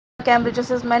Cambridge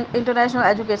assessment international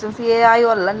education CAI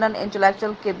और London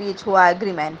intellectual के बीच हुआ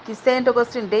एग्रीमेंट कि Saint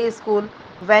Augustine day school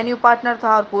venue partner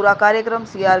था और पूरा कार्यक्रम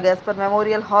CR गैस्पर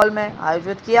मेमोरियल हॉल में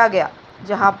आयोजित किया गया,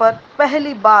 जहां पर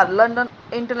पहली बार लंदन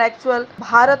इंटेलेक्चुअल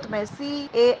भारत में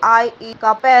CAIE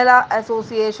का पहला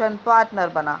एसोसिएशन पार्टनर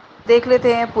बना। देख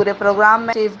लेते हैं पूरे प्रोग्राम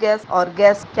में चीफ गेस्ट और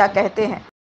गेस्ट क्या कहते हैं।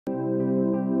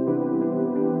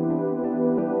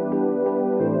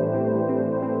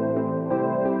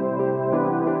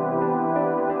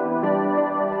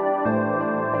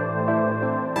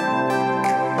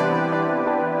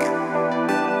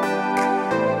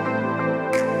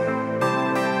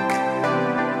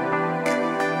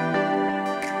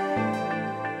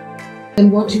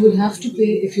 than what you will have to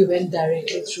pay if you went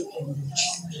directly through Cambridge.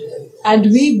 And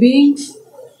we, being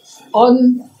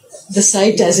on the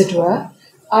site, as it were,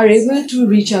 are able to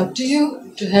reach out to you,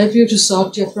 to help you to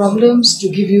sort your problems, to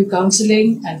give you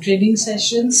counseling and training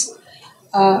sessions.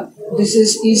 This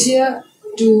is easier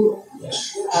to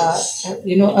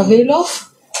avail of,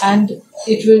 and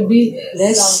it will be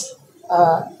less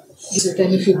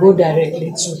than if you go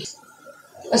directly through.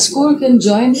 A school can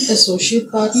join associate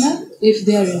partner if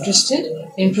they are interested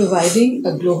in providing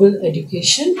a global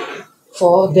education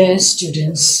for their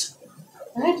students,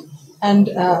 right? And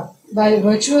by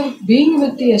virtue of being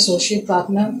with the associate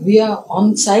partner, we are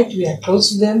on site, we are close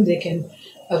to them, they can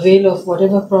avail of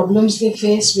whatever problems they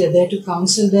face, we are there to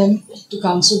counsel them, to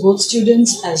counsel both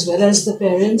students as well as the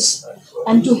parents,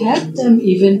 and to help them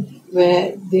even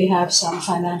where they have some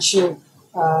financial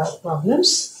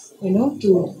problems,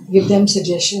 to give them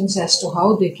suggestions as to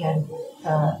how they can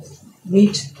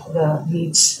meet the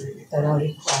needs that are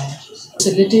required.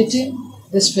 Facilitating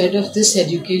the spread of this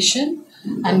education,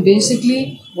 and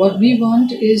basically what we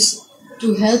want is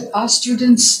to help our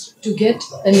students to get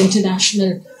an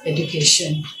international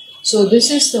education. So this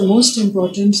is the most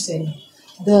important thing.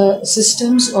 The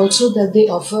systems also that they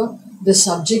offer, the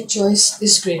subject choice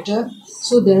is greater,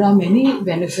 so there are many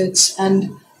benefits,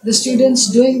 and the students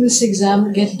doing this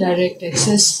exam get direct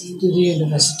access to the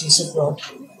universities abroad.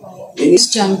 In this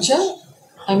juncture,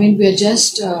 we are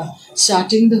just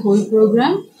starting the whole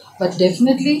program, but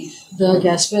definitely the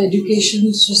Gasper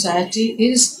Education Society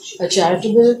is a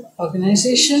charitable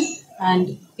organization,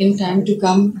 and in time to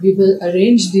come we will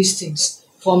arrange these things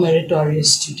for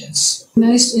meritorious students.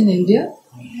 Recognized in India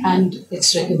and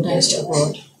it's recognized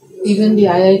abroad. Even the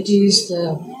IITs,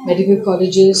 the medical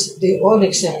colleges, they all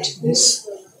accept this.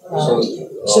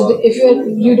 If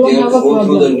you don't have a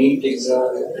problem, the NEET exam,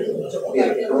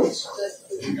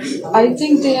 I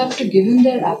think they have to give in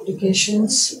their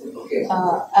applications,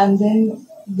 and then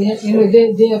they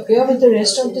appear with the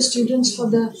rest of the students for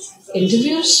the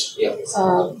interviews.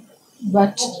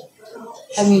 But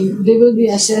they will be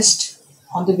assessed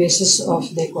on the basis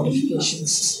of their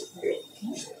qualifications.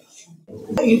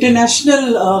 International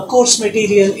course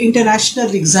material, international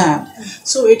exam.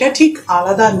 So এটা ঠিক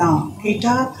আলাদা না,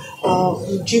 এটা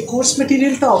যে course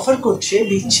মেটেরিয়ালটা offer করছে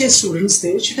দিচ্ছে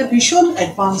স্টুডেন্টসদের, সেটা ভীষণ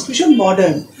অ্যাডভান্স, ভীষণ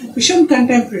মডার্ন, ভীষণ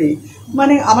কন্টেম্পোরারি।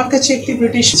 আমার কাছে একটি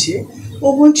ব্রিটিশ আছে, ও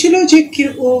বলছিল যে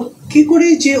কি করে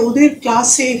যে ওদের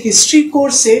ক্লাসে হিস্ট্রি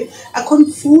কোর্সে এখন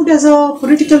food as a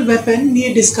political weapon নিয়ে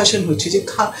ডিসকাশন হচ্ছে, যে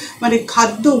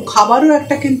খাবারও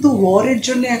একটা কিন্তু ওয়ারের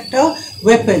জন্য একটা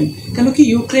ওয়েপন, কেন কি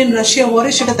ইউক্রেন রাশিয়া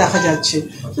ওয়ারে সেটা দেখা যাচ্ছে।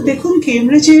 তো দেখুন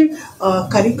কেমব্রিজের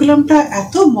কারিকুলামটা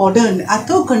এত মডার্ন, এত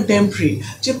কন্টেম্পোরারি,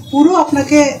 যে পুরো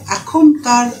আপনাকে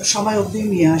এখনকার সময় অবধি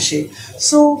নিয়ে আসে।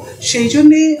 সো সেই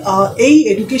জন্যে এই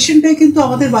এডুকেশনটাই কিন্তু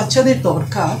আমাদের বাচ্চাদের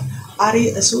দরকার। আর এই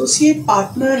অ্যাসোসিয়েট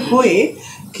পার্টনার হয়ে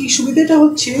কি সুবিধাটা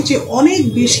হচ্ছে যে অনেক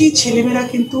বেশি ছেলেমেয়েরা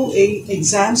কিন্তু এই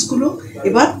এক্সামসগুলো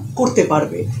এবার করতে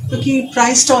পারবে। তো কি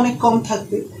প্রাইসটা অনেক কম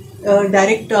থাকবে,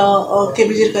 ডাইরেক্ট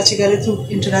কেমব্রিজের কাছে গেলে থ্রু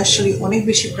ইন্টারন্যাশনালি অনেক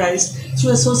বেশি প্রাইস, থ্রু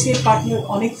অ্যাসোসিয়েট পার্টনার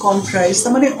অনেক কম প্রাইস।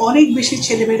 তার মানে অনেক বেশি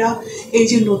ছেলেমেয়েরা এই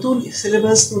যে নতুন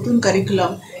সিলেবাস, নতুন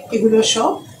কারিকুলাম, এগুলো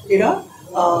সব এরা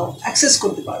অ্যাক্সেস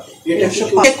করতে পারবে।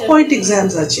 চেক পয়েন্ট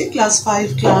এক্সামস আছে, ক্লাস 5,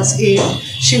 ক্লাস 8,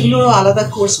 সেগুলোরও আলাদা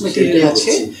কোর্স মেটেরিয়াল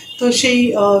আছে। তো সেই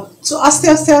আস্তে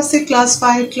আস্তে আস্তে class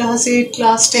 5, class 8,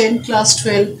 class 10, class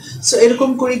 12, so এরকম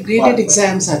করে গ্রেডেড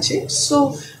এক্সামস আছে। সো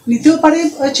নিতেও পারে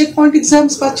চেক পয়েন্ট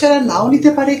এক্সামস বাচ্চারা, নাও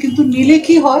নিতে পারে, কিন্তু নিলে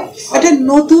কি হয়, একটা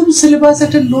নতুন সিলেবাস,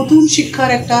 একটা নতুন শিক্ষার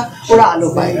একটা ওরা আলো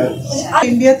পায়।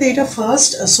 ইন্ডিয়াতে এটা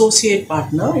ফার্স্ট অ্যাসোসিয়েট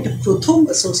পার্টনার, এটা প্রথম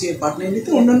অ্যাসোসিয়েট পার্টনার। এমনিতে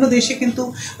অন্যান্য দেশে কিন্তু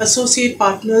অ্যাসোসিয়েট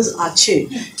পার্টনার্স আছে,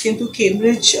 কিন্তু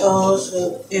কেমব্রিজ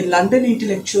লন্ডন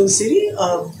ইন্টেলেকচুয়ালসেরই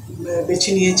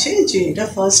বেছে নিয়েছে যে এটা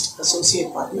ফার্স্ট অ্যাসোসিয়েট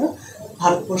পার্টনার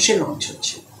ভারতবর্ষে লঞ্চ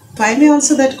হচ্ছে। Finally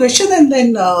answer that question, and then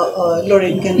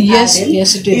Lorraine can add in.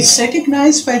 Yes, it is. It's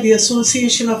recognized by the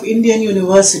Association of Indian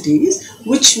Universities,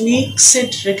 which makes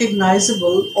it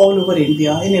recognizable all over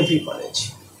India in every college.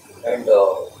 And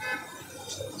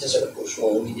just a question,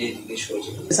 only যে জিজ্ঞেস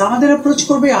করেছিল। আমাদের approach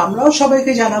করবে, আমরাও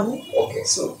সবাইকে জানাবো। Okay.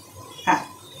 So, হ্যাঁ,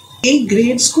 এই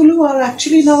গ্রেডসগুলো আর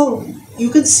actually now you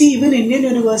can see even Indian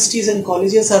universities and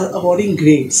colleges are awarding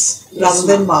grades rather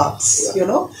than marks, you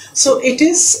know. So it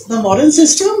is the modern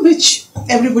system which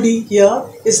everybody here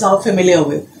is now familiar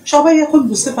with. সবাই এখন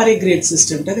বুঝতে পারে grade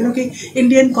সিস্টেমটা, কেন কি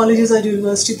Indian colleges আর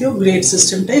ইউনিভার্সিটিতেও grade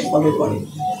সিস্টেমটাই follow করে।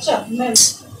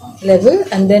 Level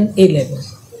and then A level.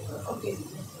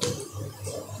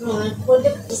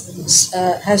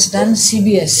 Has done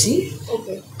CBSC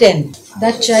 10.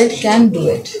 That child can do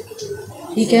it.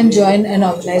 He can join an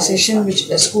organization,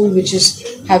 a school which is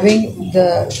having the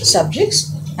subjects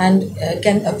and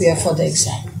can appear for the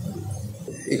exam.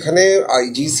 এখানে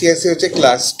IGCSE হচ্ছে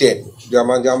class 10,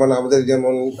 যেমন আমাদের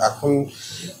যেমন এখন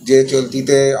যে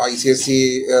চলতিতে ICSE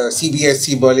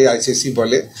CBSE বলে, ICSE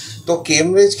বলে, তো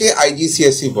কেমব্রিজকে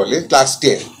IGCSE বলে ক্লাস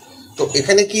 10। তো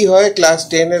এখানে কি হয়, ক্লাস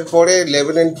 10 এর পরে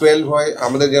 11 and 12 হয়।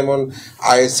 আমাদের যেমন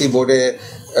ISC বোর্ডে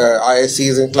ISC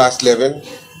is in class 11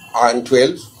 and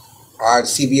 12, R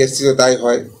CBSE তাই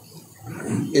হয়।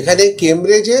 এখানে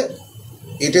কেমব্রিজে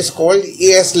it is called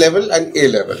AS level and A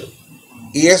level.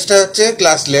 ESটা হচ্ছে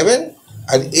ক্লাস 11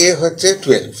 আর A হচ্ছে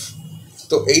 12।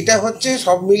 তো এইটা হচ্ছে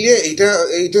সব মিলিয়ে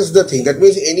eight is the thing, that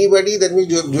means anybody, that means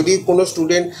যদি কোনো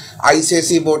স্টুডেন্ট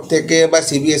ICSE বোর্ড থেকে বা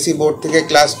CBSE বোর্ড থেকে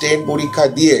ক্লাস 10 পরীক্ষা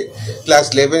দিয়ে ক্লাস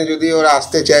 11 যদি ওরা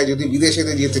আসতে চায়, যদি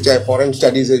বিদেশেতে যেতে চায় ফরেন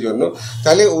স্টাডিজের জন্য,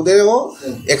 তাহলে ওদেরও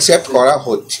অ্যাকসেপ্ট করা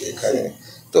হচ্ছে এখানে।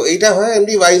 তো এইটা হয়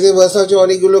এমনি ভাইসে ভার্সা হচ্ছে,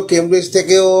 অনেকগুলো কেমব্রিজ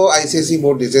থেকেও ICSE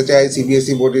বোর্ড দিতে চায়,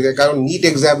 CBSE বোর্ড দিতে চায়, কারণ নিট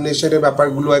এক্সামিনেশনের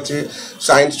ব্যাপারগুলো আছে,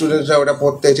 সায়েন্স স্টুডেন্টসরা ওটা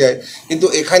পড়তে চায়। কিন্তু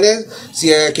এখানে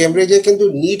কেমব্রিজে কিন্তু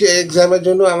নিট এক্সামের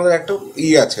জন্য আমাদের একটা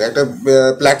আছে, একটা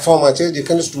প্ল্যাটফর্ম আছে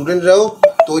যেখানে স্টুডেন্টরাও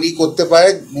তৈরি করতে পারে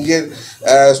নিজের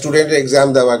স্টুডেন্টের এক্সাম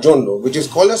দেওয়ার জন্য, which is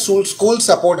called school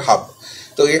support hub.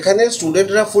 তো এখানে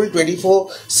স্টুডেন্টরা ফুল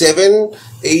 24/7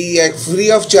 এই ফ্রি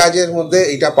অফ চার্জের মধ্যে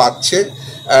এটা পাচ্ছে,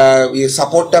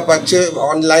 সাপোর্টটা পাচ্ছে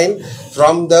online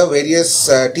from the various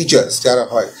teachers যারা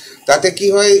হয়। তাতে কি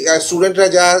হয়, স্টুডেন্টরা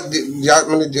যা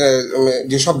মানে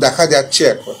যেসব দেখা যাচ্ছে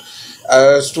এখন,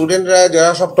 স্টুডেন্টরা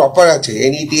যারা সব টপার আছে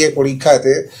NETA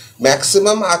পরীক্ষাতে,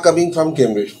 maximum are coming from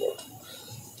Cambridge board.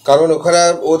 কারণ ওখানে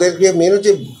ওদেরকে মেন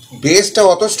হচ্ছে বেসটা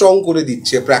অত স্ট্রং করে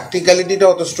দিচ্ছে, প্র্যাকটিক্যালিটিটা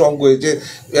অত স্ট্রং করেছে,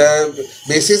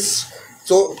 বেসিস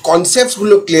তো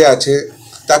কনসেপ্টসগুলো ক্লিয়ার আছে।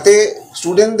 তাতে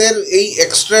স্টুডেন্টদের এই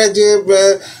এক্সট্রা যে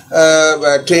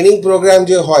ট্রেনিং প্রোগ্রাম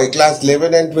যে হয় ক্লাস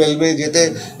 11 and 12-এ, যেতে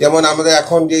যেমন আমাদের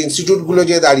এখন যে ইনস্টিটিউটগুলো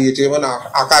যে দাঁড়িয়েছে, যেমন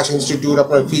আকাশ ইনস্টিটিউট,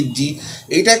 আপনার ফিজি,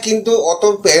 এইটা কিন্তু অত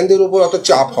প্যারেন্টদের উপর অত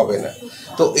চাপ হবে না।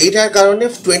 তো এইটার কারণে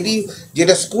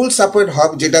যেটা স্কুল সাপোর্ট হাব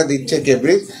যেটা দিচ্ছে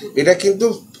কেমব্রিজ, এটা কিন্তু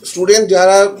স্টুডেন্ট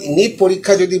যারা নিট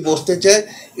পরীক্ষা যদি বসতে চায়,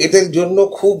 এদের জন্য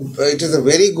খুব it is a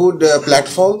very good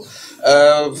platform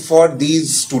for these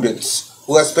students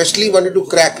who especially wanted to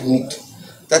crack NEET।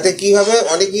 তাতে কি হবে,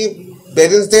 অনেকই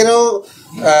প্যারেন্টসদেরও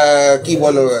কি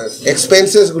বলো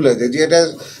এক্সপেন্সেসগুলো আছে, যেটা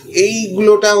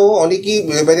এইগুলোটাও অনেকেই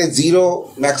মানে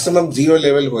ম্যাক্সিমাম জিরো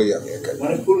লেভেল হয়ে যাবে।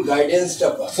 মানে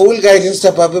ফুল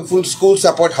গাইডেন্সটা পাবে, ফুল স্কুল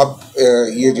সাপোর্ট হাব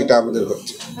যেটা আমাদের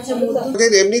হচ্ছে। আমাদের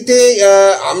এমনিতে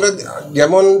আমরা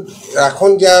যেমন এখন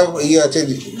যা আছে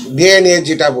DNA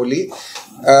যেটা বলি,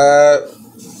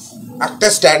 একটা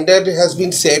standard has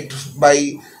been set by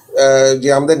যে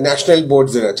আমাদের ন্যাশনাল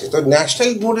বোর্ডসের আছে। তো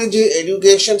ন্যাশনাল বোর্ডে যে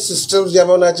এডুকেশন সিস্টেম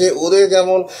যেমন আছে, ওদের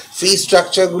যেমন ফি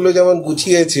স্ট্রাকচারগুলো যেমন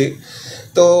গুছিয়েছে,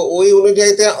 তো ওই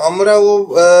অনুযায়ীতে আমরাও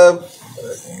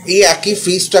এই একই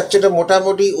ফি স্ট্রাকচারটা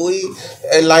মোটামুটি ওই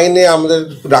লাইনে আমাদের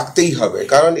রাখতেই হবে।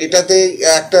 কারণ এটাতে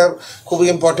একটা খুব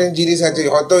ইম্পর্টেন্ট জিনিস আছে,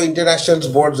 হয়তো ইন্টারন্যাশনাল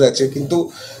বোর্ডস আছে, কিন্তু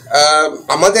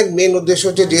আমাদের মেন উদ্দেশ্য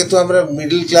হচ্ছে যেহেতু আমরা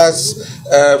মিডল ক্লাস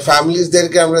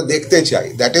ফ্যামিলিজদেরকে আমরা দেখতে চাই,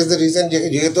 দ্যাট ইজ দ্য রিজন,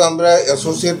 যেহেতু আমরা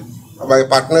অ্যাসোসিয়েট বা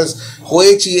পার্টনার্স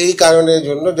হয়েছি এই কারণের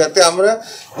জন্য, যাতে আমরা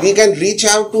we can reach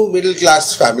out to middle class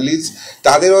families,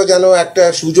 তাদেরও যেন একটা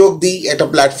সুযোগ দিই, একটা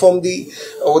প্ল্যাটফর্ম দিই,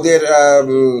 ওদের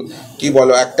কি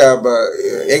বলো একটা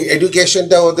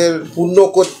এডুকেশনটা ওদের পূর্ণ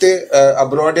করতে।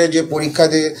 অ্যাব্রডে যে পরীক্ষা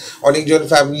যে অনেকজন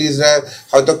ফ্যামিলিজরা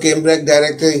হয়তো কেমব্রিজ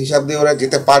ডাইরেক্ট হিসাব দিয়ে ওরা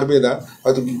যেতে পারবে না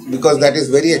হয়তো, because that is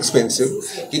very expensive.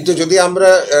 কিন্তু যদি আমরা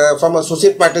ফ্রম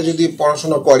অ্যাসোসিয়েট পার্টে যদি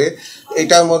পড়াশোনা করে,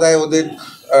 এটার মধ্যে ওদের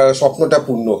স্বপ্নটা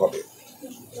পূর্ণ হবে।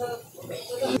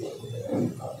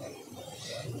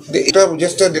 এটা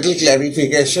জাস্ট আ লিটল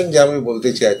ক্ল্যারিফিকেশন যে আমি বলতে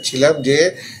চাচ্ছিলাম যে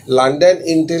London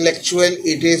intellectual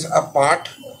it is a part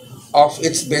of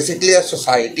it's basically a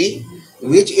society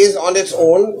which is on its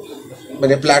own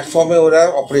মানে প্ল্যাটফর্মে ওরা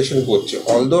অপারেশন করছে।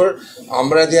 অলদো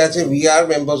আমরা যে আছে we are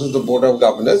members of the board of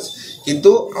governance,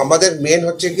 কিন্তু আমাদের মেন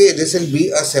হচ্ছে কি this will be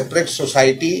a separate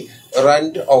society run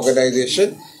organisation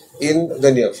in the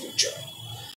near future.